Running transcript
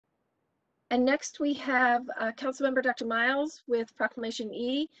And next we have Councilmember Dr. Miles with Proclamation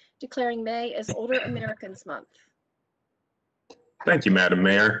E, declaring May as Older Americans Month. Thank you, Madam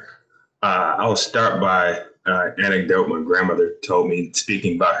Mayor. I'll start by an anecdote my grandmother told me,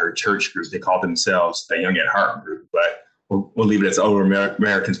 speaking about her church group. They call themselves the Young at Heart group, but we'll leave it as Older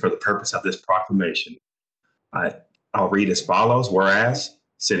Americans for the purpose of this proclamation. I'll read as follows. Whereas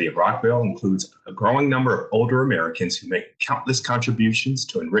City of Rockville includes a growing number of older Americans who make countless contributions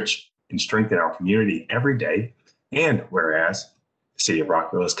to enrich and strengthen our community every day. And whereas the City of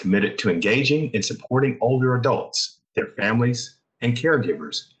Rockville is committed to engaging and supporting older adults, their families, and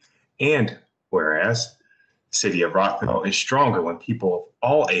caregivers. And whereas the City of Rockville is stronger when people of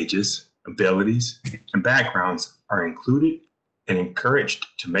all ages, abilities, and backgrounds are included and encouraged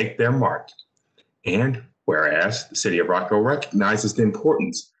to make their mark. And whereas the City of Rockville recognizes the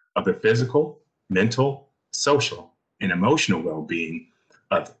importance of the physical, mental, social, and emotional well-being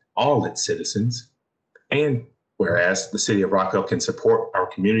of all its citizens. And whereas the City of Rockville can support our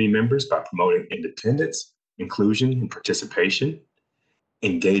community members by promoting independence, inclusion, and participation,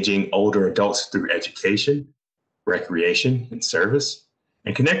 engaging older adults through education, recreation, and service,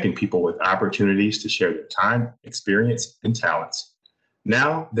 and connecting people with opportunities to share their time, experience, and talents.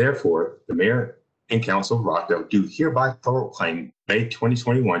 Now, therefore, the Mayor and Council of Rockville do hereby proclaim May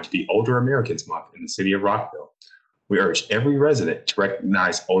 2021 to be Older Americans Month in the City of Rockville. We urge every resident to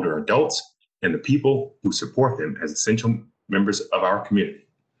recognize older adults and the people who support them as essential members of our community.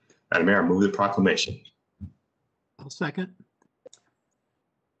 Madam Mayor, I move the proclamation. I'll second.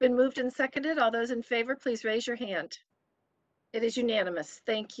 Been moved and seconded. All those in favor, please raise your hand. It is unanimous.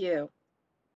 Thank you.